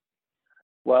three,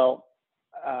 well,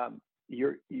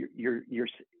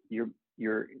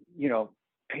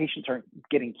 patients aren't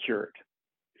getting cured.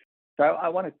 So I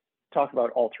want to talk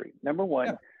about all three. Number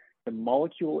one, the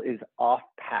molecule is off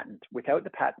patent. Without the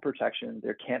patent protection,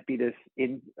 there can't be this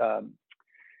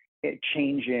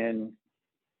change in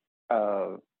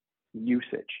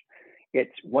usage.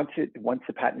 It's once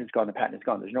the patent is gone, the patent is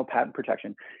gone. There's no patent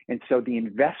protection, and so the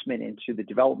investment into the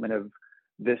development of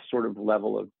this sort of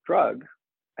level of drug,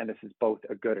 and this is both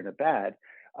a good and a bad,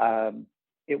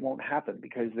 it won't happen,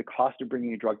 because the cost of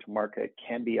bringing a drug to market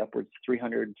can be upwards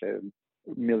 $300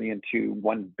 million to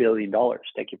 $1 billion.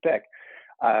 Take your pick.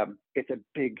 It's a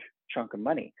big chunk of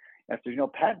money. And if there's no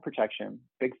patent protection,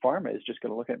 big pharma is just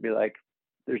going to look at it and be like,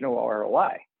 there's no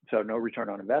ROI, so no return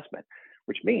on investment,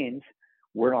 which means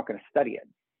we're not going to study it,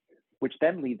 which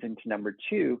then leads into number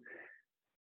two.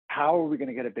 How are we going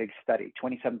to get a big study?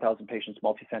 27,000 patients,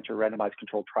 multi-center, randomized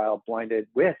controlled trial, blinded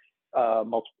with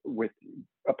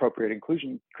appropriate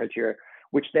inclusion criteria,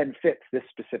 which then fits this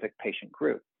specific patient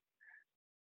group.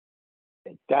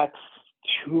 That's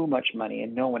too much money,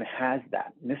 and no one has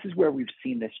that. And this is where we've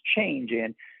seen this change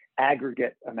in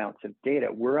aggregate amounts of data.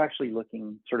 We're actually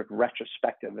looking sort of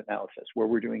retrospective analysis, where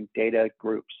we're doing data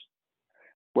groups,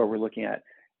 where we're looking at,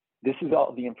 this is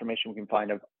all the information we can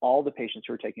find of all the patients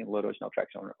who are taking low dose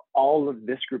naltrexone, or all of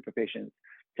this group of patients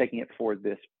taking it for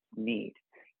this need.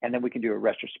 And then we can do a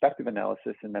retrospective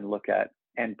analysis and then look at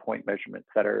endpoint measurements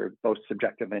that are both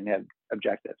subjective and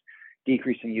objective.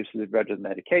 Decreasing use of the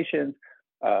medications,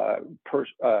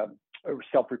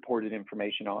 self-reported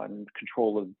information on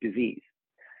control of disease.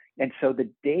 And so the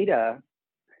data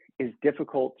is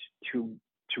difficult to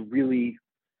really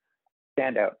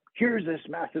stand out. Here's this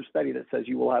massive study that says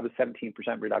you will have a 17%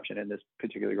 reduction in this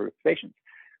particular group of patients.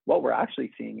 What we're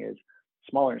actually seeing is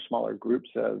smaller and smaller groups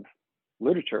of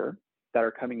literature that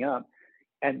are coming up,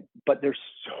 but they're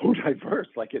so diverse.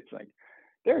 Like, it's like,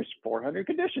 there's 400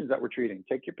 conditions that we're treating.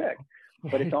 Take your pick.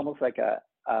 But it's almost like a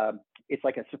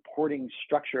supporting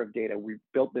structure of data. We've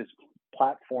built this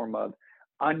platform of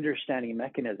understanding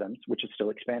mechanisms, which is still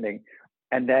expanding,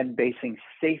 and then basing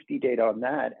safety data on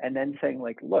that, and then saying,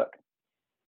 like, look,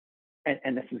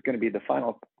 and this is going to be the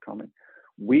final comment,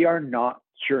 we are not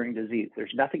curing disease.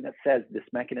 There's nothing that says this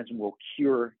mechanism will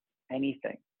cure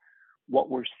anything.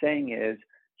 What we're saying is,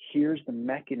 here's the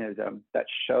mechanism that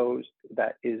shows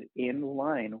that is in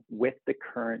line with the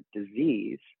current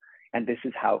disease, and this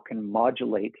is how it can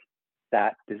modulate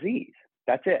that disease.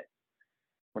 That's it.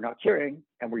 We're not curing,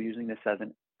 and we're using this as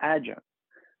an adjunct.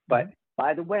 But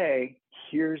by the way,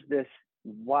 here's this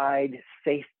wide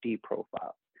safety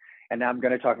profile. And now I'm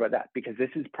going to talk about that, because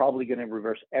this is probably going to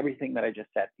reverse everything that I just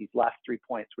said, these last 3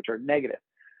 points, which are negative.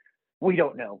 We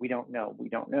don't know.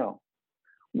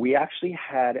 We actually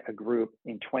had a group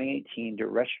in 2018 do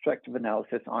retrospective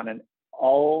analysis on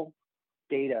all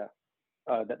data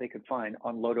that they could find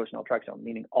on low dose naltrexone,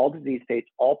 meaning all disease states,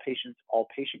 all patients, all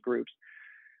patient groups,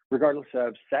 regardless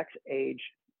of sex, age,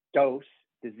 dose,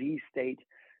 disease state,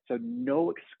 so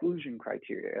no exclusion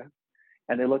criteria.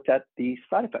 And they looked at the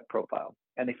side effect profile,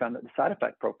 and they found that the side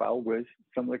effect profile was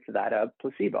similar to that of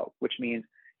placebo, which means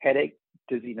headache,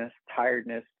 dizziness,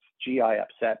 tiredness, GI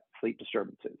upset, sleep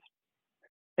disturbances.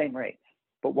 Same rates.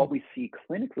 But what we see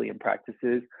clinically in practice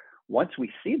is Once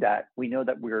we see that, we know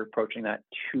that we're approaching that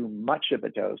too much of a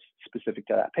dose specific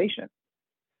to that patient.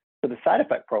 So the side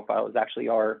effect profile is actually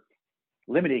our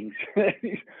limiting.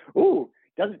 Ooh,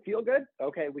 doesn't feel good?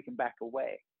 Okay, we can back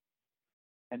away.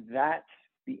 And that's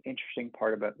the interesting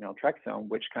part about naltrexone,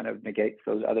 which kind of negates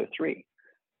those other three.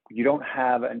 You don't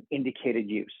have an indicated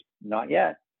use, not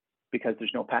yet, because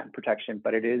there's no patent protection,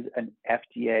 but it is an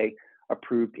FDA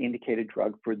approved indicated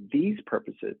drug for these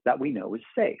purposes that we know is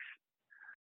safe.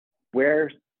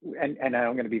 And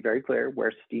I'm going to be very clear,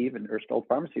 where Steve and Irsfeld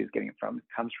Pharmacy is getting it from, it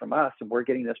comes from us, and we're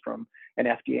getting this from an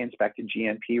FDA inspected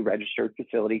GMP registered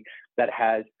facility that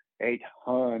has a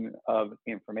ton of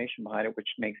information behind it, which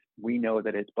makes we know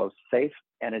that it's both safe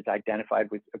and is identified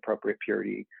with appropriate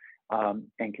purity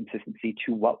and consistency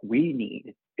to what we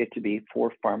need it to be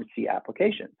for pharmacy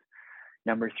applications.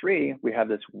 Number three, we have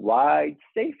this wide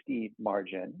safety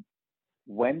margin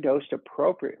when dosed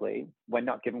appropriately, when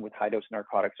not given with high dose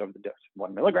narcotics over the dose,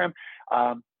 1 milligram.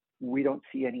 We don't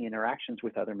see any interactions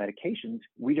with other medications.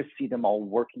 We just see them all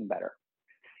working better.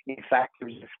 In fact, there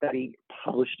was a study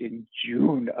published in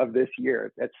June of this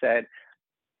year that said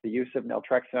the use of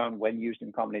naltrexone when used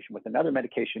in combination with another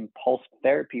medication, pulse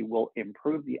therapy, will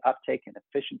improve the uptake and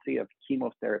efficiency of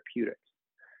chemotherapeutics.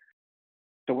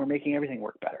 So we're making everything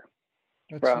work better.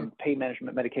 From pain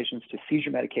management medications to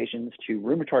seizure medications to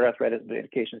rheumatoid arthritis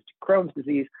medications to Crohn's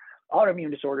disease,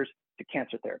 autoimmune disorders to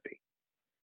cancer therapy.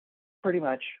 Pretty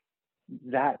much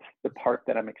that's the part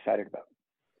that I'm excited about.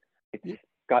 It's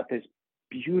got this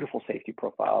beautiful safety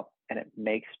profile, and it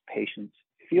makes patients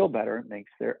feel better. It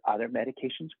makes their other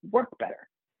medications work better.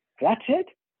 That's it.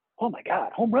 Oh my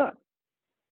God, home run.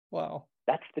 Wow.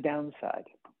 That's the downside,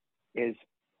 is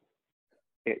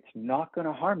it's not going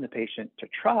to harm the patient to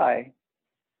try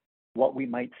what we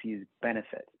might see as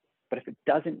benefit. But if it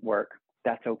doesn't work,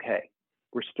 that's okay.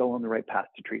 We're still on the right path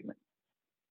to treatment.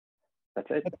 That's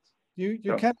it. You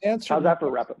kind of answered. How's that for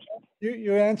a wrap up?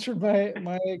 You answered my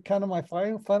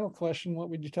final question. What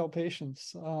would you tell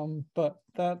patients? But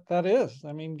that is,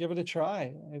 I mean, give it a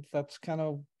try. If that's kind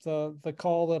of the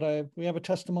call that we have a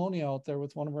testimonial out there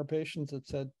with one of our patients that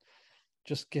said,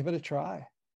 just give it a try.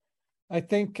 I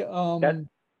think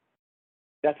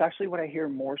that's actually what I hear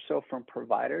more so from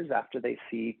providers after they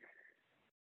see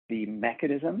the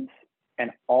mechanisms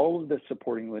and all of the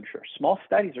supporting literature. Small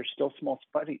studies are still small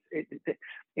studies.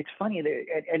 It's funny,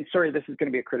 and sorry, this is going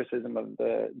to be a criticism of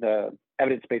the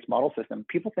evidence-based model system.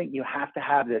 People think you have to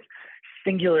have this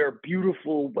singular,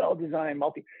 beautiful, well-designed,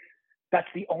 that's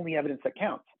the only evidence that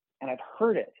counts. And I've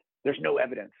heard it. There's no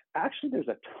evidence. Actually, there's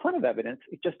a ton of evidence.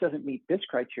 It just doesn't meet this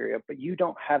criteria, but you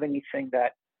don't have anything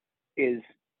that is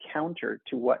counter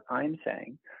to what I'm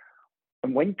saying.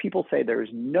 And when people say there is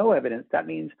no evidence, that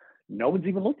means no one's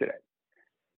even looked at it.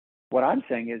 What I'm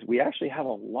saying is we actually have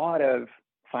a lot of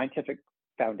scientific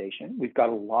foundation. We've got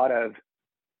a lot of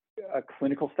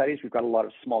clinical studies. We've got a lot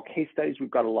of small case studies. We've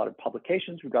got a lot of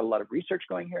publications. We've got a lot of research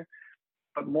going here.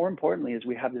 But more importantly is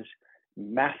we have this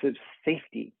massive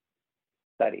safety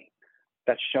study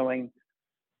that's showing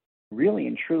really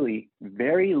and truly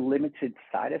very limited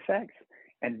side effects.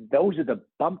 And those are the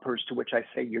bumpers to which I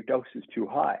say your dose is too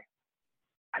high.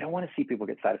 I don't want to see people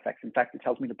get side effects. In fact, it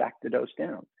tells me to back the dose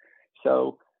down.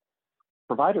 So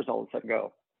providers all of a sudden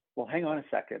go, well, hang on a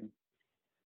second.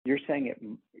 You're saying it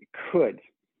could.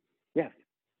 Yes.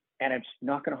 And it's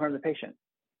not going to harm the patient.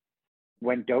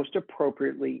 When dosed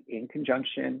appropriately in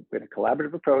conjunction with a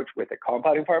collaborative approach with a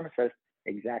compounding pharmacist,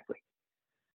 exactly.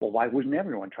 Well, why wouldn't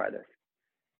everyone try this?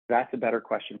 That's a better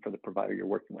question for the provider you're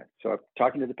working with. So if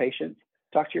talking to the patients,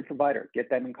 talk to your provider, get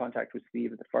them in contact with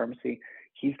Steve at the pharmacy.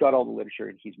 He's got all the literature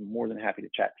and he's more than happy to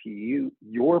chat to you,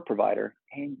 your provider,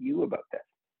 and you about this.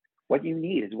 What you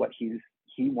need is what he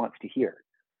wants to hear,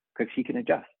 because he can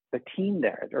adjust. The team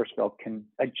there at Irsfeld can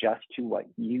adjust to what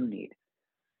you need.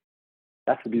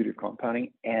 That's the beauty of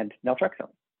compounding and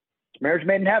naltrexone. It's marriage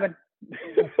made in heaven.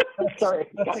 Sorry,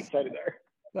 got excited there.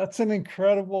 That's an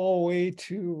incredible way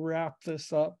to wrap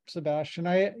this up, Sebastian.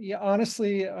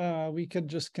 Honestly, we could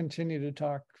just continue to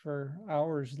talk for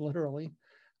hours, literally,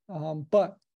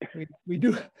 but we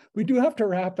do have to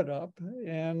wrap it up.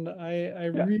 And I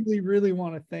really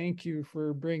want to thank you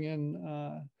for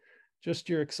bringing just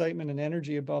your excitement and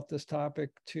energy about this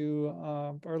topic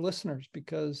to our listeners,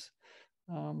 because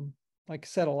like I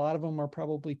said, a lot of them are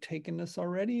probably taking this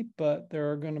already, but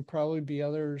there are going to probably be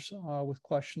others with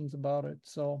questions about it.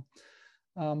 So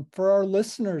for our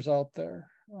listeners out there,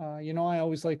 I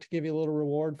always like to give you a little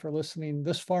reward for listening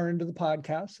this far into the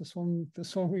podcast. This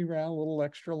one we ran a little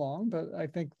extra long, but I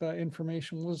think the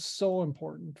information was so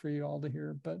important for you all to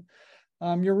hear. But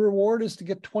Your reward is to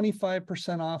get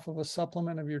 25% off of a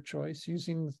supplement of your choice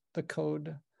using the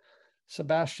code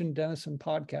Sebastian Denison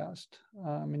podcast.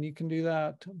 And you can do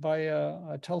that via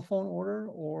a telephone order,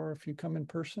 or if you come in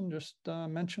person, just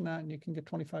mention that and you can get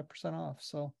 25% off.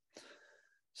 So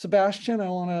Sebastian, I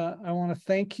want to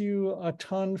thank you a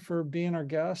ton for being our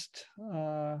guest.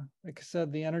 Like I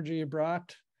said, the energy you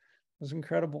brought was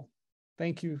incredible.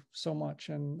 Thank you so much.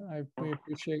 And we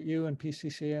appreciate you and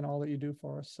PCCA and all that you do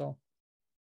for us. So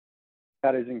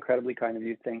that is incredibly kind of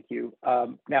you. Thank you.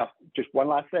 Now, just one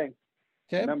last thing.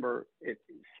 Okay. Remember,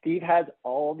 Steve has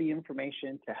all the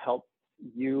information to help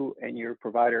you and your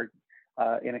provider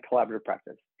in a collaborative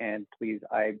practice. And please,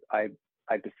 I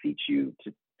beseech you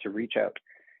to reach out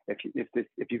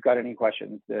if you've got any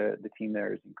questions. The team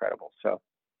there is incredible. So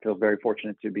I feel very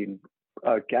fortunate to be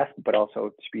a guest, but also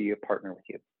to be a partner with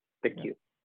you. Thank you.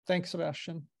 Thanks,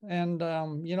 Sebastian. And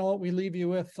you know what we leave you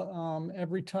with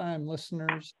every time,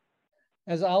 listeners,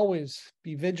 as always,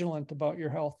 be vigilant about your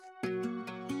health.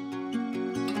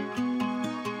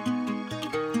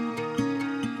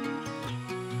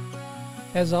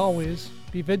 As always,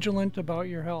 be vigilant about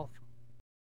your health.